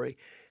story,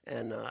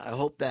 and I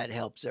hope that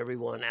helps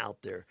everyone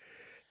out there.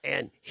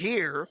 And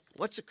here,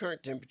 what's the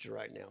current temperature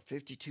right now?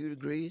 52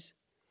 degrees?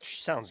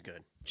 Sounds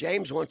good.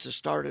 James wants to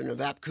start an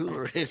evap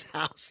cooler at his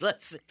house.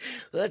 Let's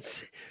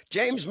see.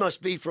 James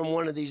must be from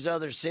one of these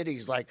other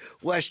cities like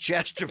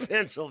Westchester,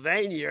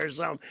 Pennsylvania or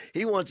something.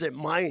 He wants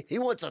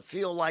to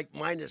feel like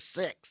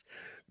 -6.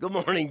 Good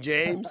morning,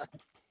 James.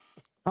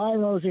 Hi,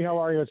 Rosie. How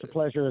are you? It's a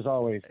pleasure as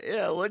always.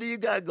 Yeah, what do you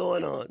got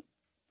going on?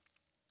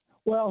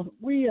 Well,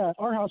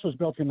 our house was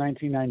built in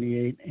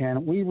 1998,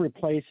 and we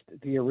replaced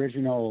the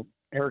original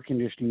air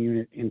conditioning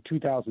unit in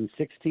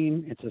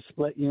 2016. It's a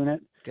split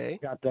unit. Okay.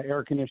 Got the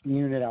air conditioning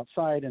unit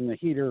outside and the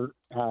heater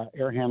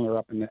air handler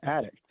up in the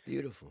attic.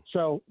 Beautiful.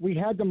 So we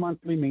had the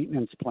monthly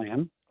maintenance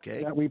plan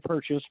that we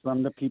purchased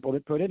from the people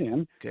that put it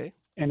in. Okay.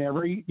 And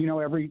every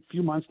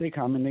few months they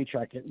come and they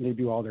check it and they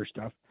do all their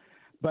stuff.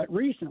 But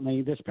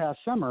recently, this past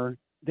summer,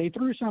 they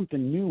threw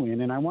something new in,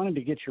 and I wanted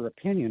to get your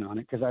opinion on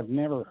it because I've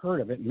never heard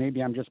of it.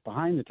 Maybe I'm just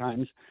behind the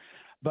times.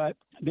 But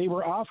they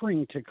were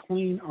offering to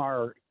clean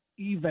our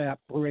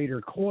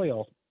evaporator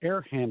coil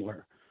air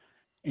handler.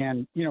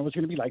 And, it was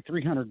going to be like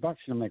 $300. And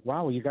I'm like,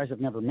 wow, you guys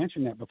have never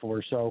mentioned that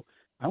before. So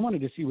I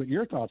wanted to see what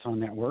your thoughts on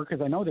that were,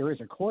 because I know there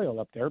is a coil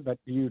up there, but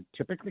do you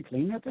typically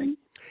clean that thing?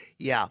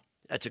 Yeah,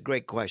 that's a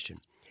great question.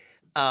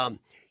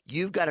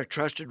 You've got a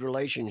trusted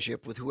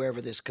relationship with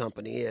whoever this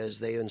company is.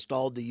 They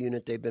installed the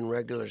unit. They've been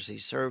regularly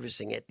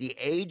servicing it. The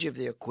age of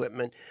the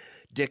equipment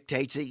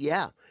dictates it.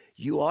 Yeah,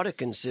 you ought to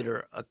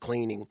consider a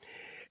cleaning.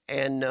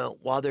 And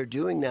while they're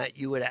doing that,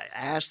 you would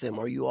ask them,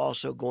 are you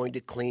also going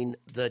to clean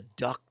the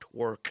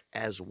ductwork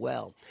as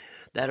well?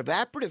 That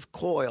evaporative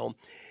coil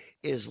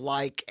is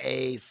like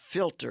a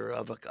filter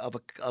of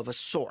a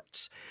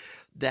sorts.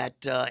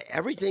 That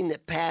everything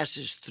that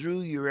passes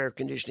through your air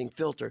conditioning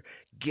filter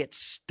gets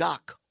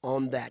stuck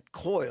on that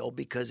coil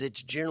because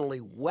it's generally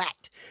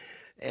wet.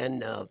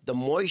 And the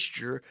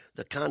moisture,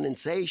 the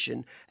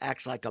condensation,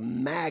 acts like a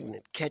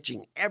magnet,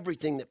 catching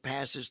everything that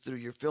passes through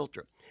your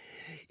filter.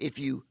 If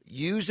you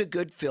use a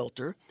good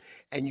filter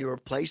and you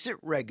replace it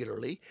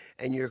regularly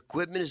and your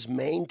equipment is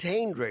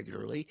maintained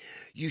regularly,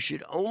 you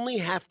should only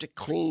have to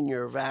clean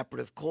your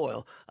evaporative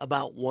coil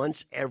about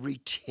once every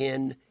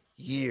 10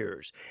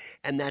 years.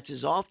 And that's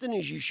as often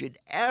as you should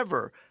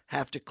ever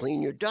have to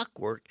clean your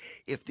ductwork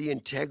if the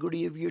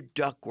integrity of your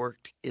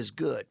ductwork is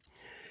good.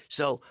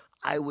 So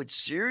I would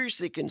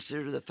seriously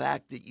consider the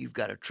fact that you've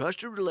got a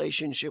trusted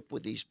relationship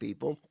with these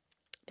people.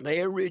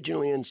 They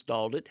originally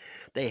installed it.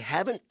 They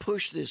haven't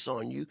pushed this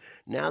on you.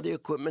 Now the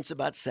equipment's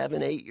about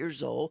 7, 8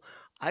 years old.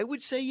 I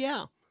would say,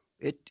 yeah,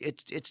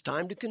 it's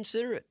time to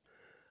consider it.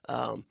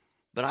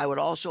 But I would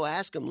also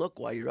ask them, look,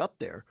 while you're up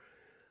there,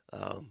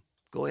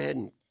 go ahead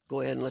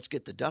and let's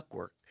get the duct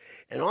work.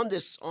 And on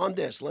this,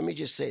 let me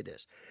just say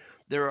this.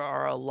 There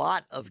are a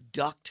lot of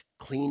duct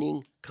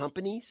cleaning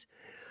companies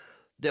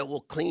that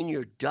will clean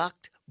your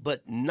duct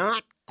but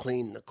not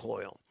clean the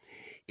coil.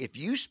 If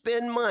you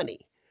spend money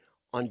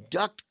on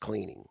duct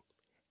cleaning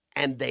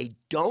and they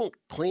don't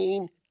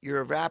clean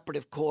your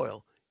evaporative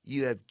coil,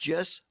 you have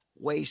just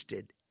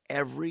wasted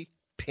every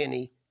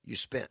penny you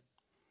spent.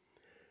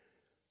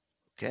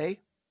 Okay?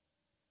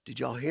 Did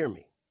y'all hear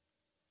me?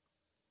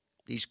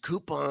 These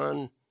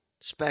coupon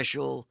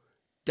special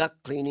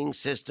duct cleaning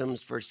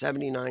systems for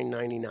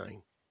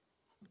 $79.99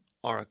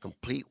 are a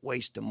complete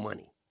waste of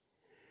money.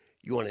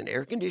 You want an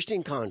air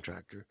conditioning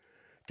contractor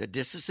to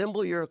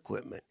disassemble your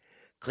equipment,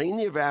 clean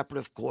the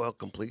evaporative coil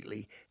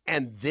completely,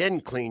 and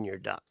then clean your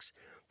ducts.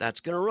 That's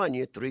going to run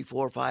you $300,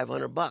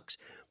 $400, $500,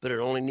 but it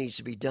only needs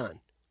to be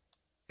done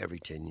every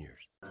 10 years.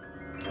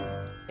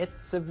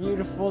 It's a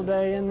beautiful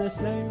day in this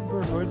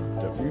neighborhood,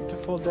 a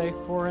beautiful day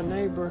for a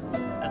neighbor.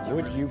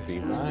 Would you be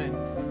mine?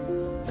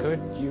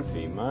 Could you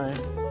be mine?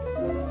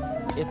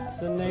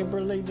 It's a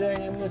neighborly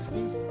day in this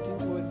beauty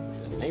wood,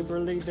 a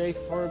neighborly day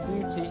for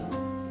beauty.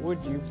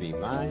 Would you be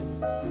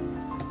mine?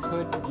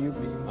 Could you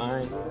be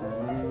mine?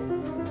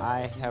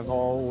 I have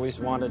always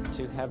wanted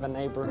to have a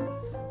neighbor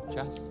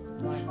just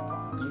like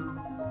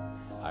you.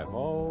 I've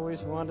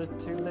always wanted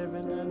to live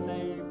in a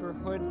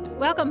neighborhood.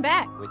 Welcome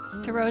back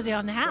to Rosie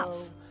on the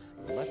House.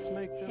 Let's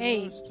make the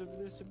Hey, most of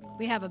this.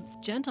 we have a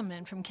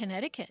gentleman from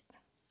Connecticut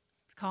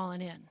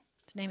calling in.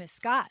 His name is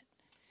Scott.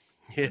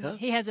 Yeah.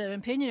 He has an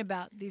opinion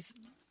about the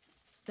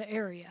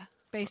area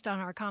based on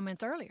our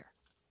comments earlier.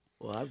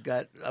 Well, I've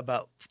got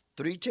about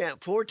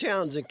 4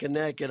 towns in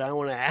Connecticut I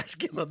want to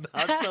ask him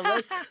about,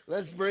 so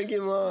let's bring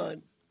him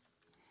on.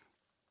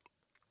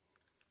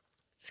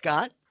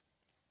 Scott?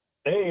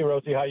 Hey,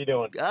 Rosie, how you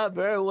doing?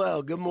 Very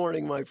well. Good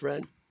morning, my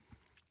friend.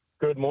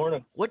 Good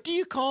morning. What do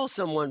you call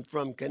someone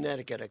from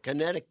Connecticut? A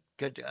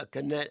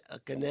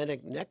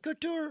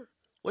Connecticutor?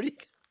 What do you?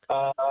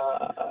 Well,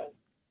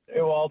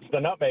 it's the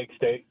nutmeg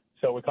state,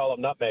 so we call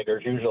them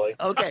nutmeggers usually.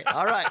 Okay,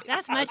 all right.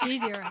 That's much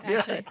easier,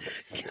 actually.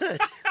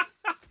 Good.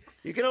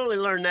 You can only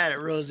learn that at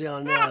Rosie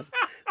on the House.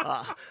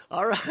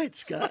 All right,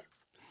 Scott.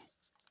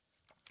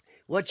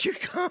 What's your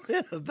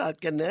comment about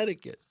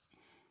Connecticut?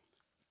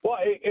 Well,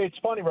 it's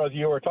funny, Rosie,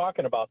 you were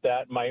talking about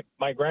that. My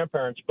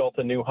grandparents built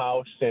a new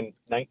house in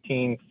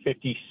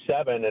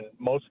 1957, and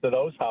most of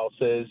those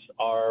houses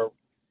are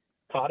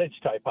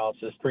cottage-type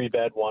houses,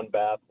 3-bed,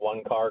 1-bath,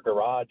 1-car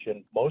garage,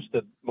 and most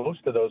of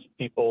those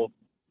people,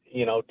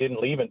 didn't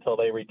leave until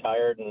they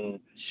retired and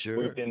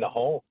moved into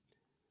home.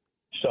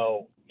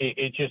 So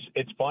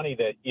it's funny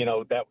that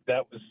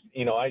that was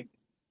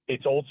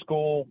it's old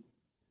school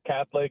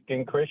Catholic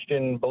and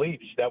Christian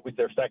beliefs. That was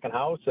their second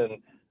house, and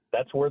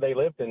that's where they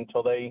lived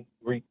until they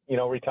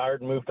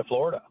retired and moved to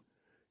Florida.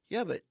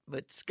 Yeah,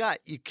 but Scott,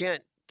 you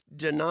can't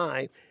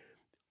deny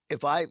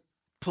if I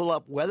pull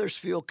up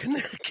Weathersfield,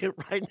 Connecticut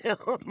right now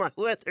on my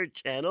Weather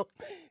Channel.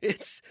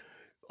 It's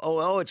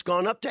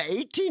gone up to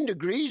 18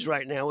 degrees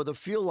right now with a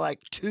feel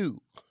like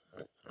 2.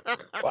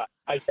 Well,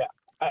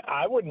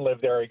 I wouldn't live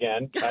there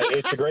again.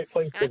 It's a great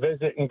place to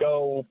visit and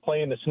go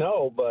play in the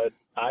snow, but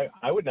I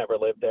would never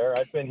live there.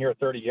 I've been here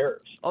 30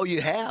 years. Oh,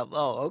 you have?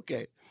 Oh,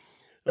 okay.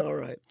 All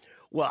right.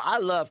 Well, I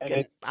love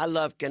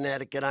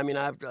Connecticut. I mean,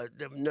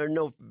 there's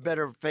no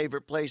better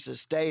favorite place to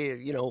stay,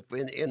 you know,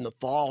 in the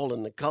fall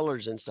and the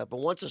colors and stuff.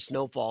 But once the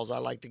snow falls, I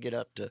like to get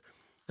up to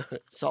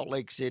Salt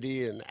Lake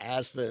City and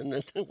Aspen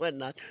and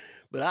whatnot.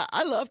 But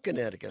I love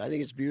Connecticut. I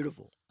think it's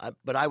beautiful.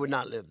 But I would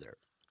not live there.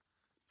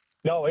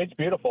 No, it's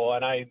beautiful.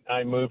 And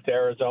I moved to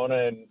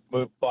Arizona and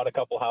bought a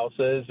couple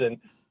houses, and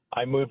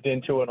I moved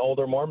into an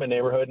older Mormon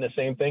neighborhood, and the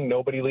same thing.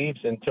 Nobody leaves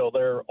until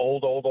they're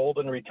old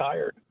and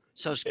retired.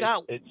 So,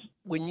 Scott,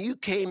 when you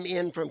came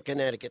in from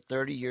Connecticut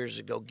 30 years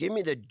ago, give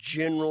me the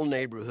general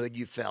neighborhood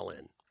you fell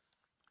in.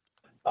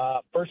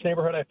 First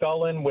neighborhood I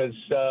fell in was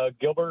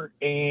Gilbert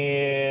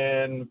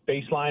and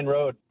Baseline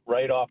Road,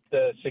 right off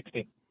the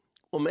 60.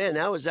 Well, man,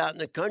 that was out in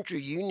the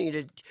country. You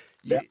needed,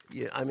 you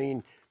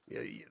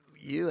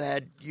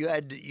had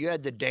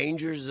the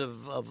dangers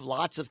of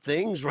lots of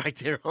things right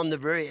there on the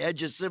very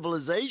edge of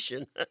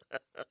civilization.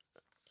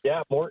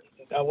 Yeah, what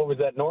was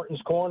that?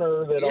 Norton's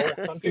Corner, that old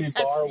country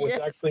bar was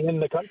actually in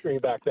the country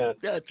back then.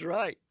 That's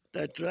right.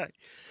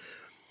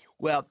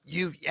 Well,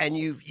 you've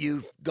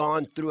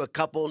gone through a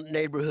couple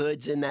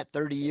neighborhoods in that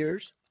 30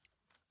 years?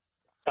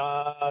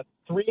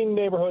 3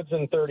 neighborhoods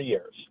in 30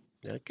 years.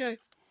 Okay.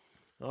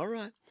 All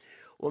right.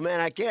 Well,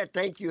 man, I can't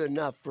thank you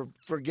enough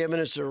for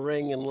giving us a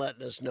ring and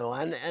letting us know.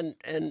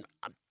 And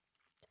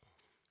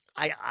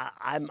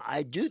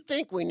I do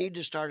think we need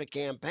to start a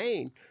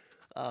campaign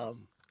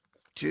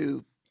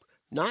to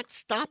not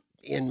stop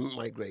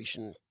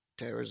in-migration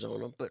to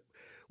Arizona, but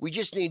we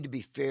just need to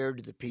be fair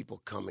to the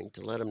people coming,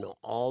 to let them know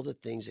all the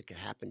things that could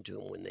happen to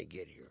them when they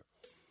get here.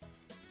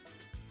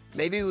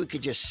 Maybe we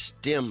could just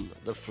stem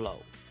the flow,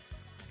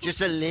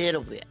 just a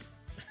little bit.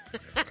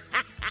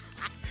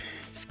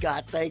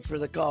 Scott, thanks for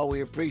the call.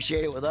 We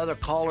appreciate it. With other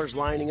callers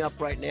lining up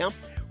right now,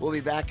 we'll be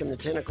back in the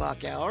 10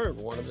 o'clock hour, and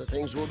one of the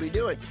things we'll be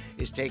doing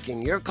is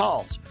taking your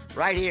calls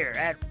right here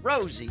at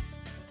Rosie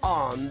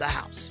on the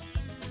House.